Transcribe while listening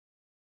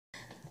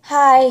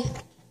Hi.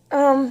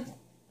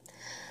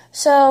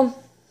 So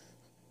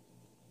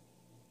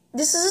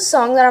this is a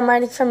song that I'm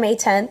writing for May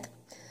 10th.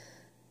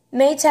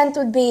 May 10th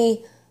would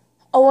be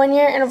a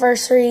 1-year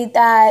anniversary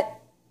that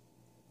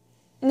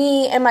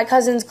me and my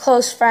cousin's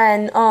close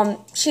friend,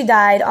 she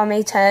died on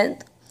May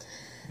 10th.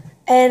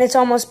 And it's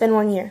almost been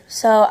 1 year.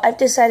 So I've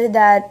decided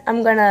that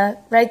I'm gonna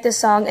write this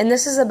song, and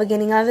this is the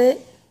beginning of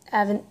it. I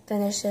haven't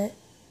finished it.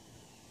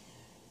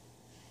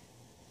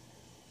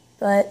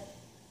 But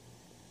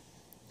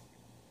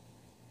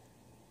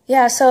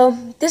yeah, so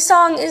this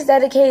song is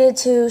dedicated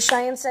to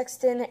Cheyenne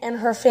Sexton and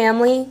her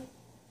family.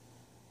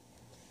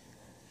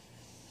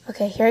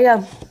 Okay, here we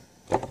go.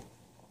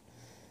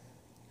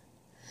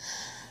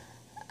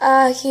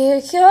 I hear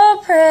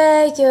your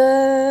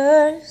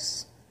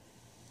prayers,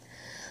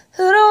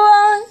 little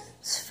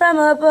ones from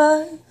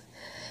above.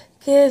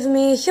 Give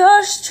me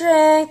your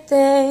strength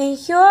and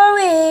your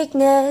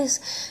weakness.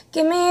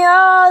 Give me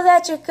all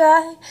that you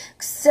got,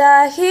 'cause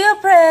I hear your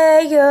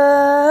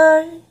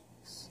prayers.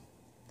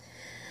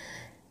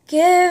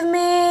 Give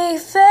me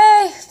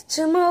faith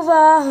to move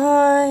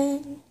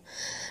on,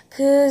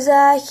 'cause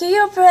I hear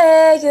your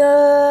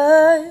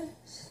prayers.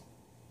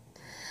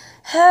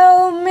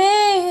 Help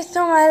me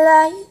through my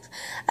life,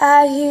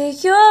 I hear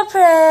your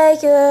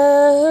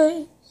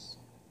prayers.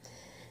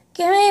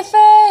 Give me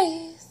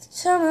faith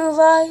to move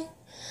on,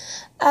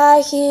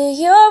 I hear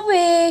your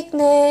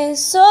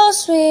weakness. So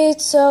sweet,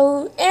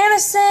 so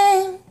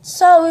innocent,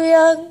 so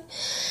young.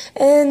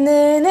 And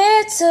then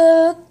it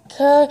took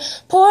her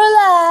poor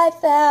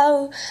life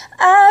out.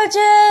 I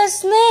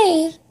just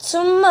need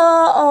to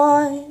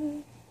mourn.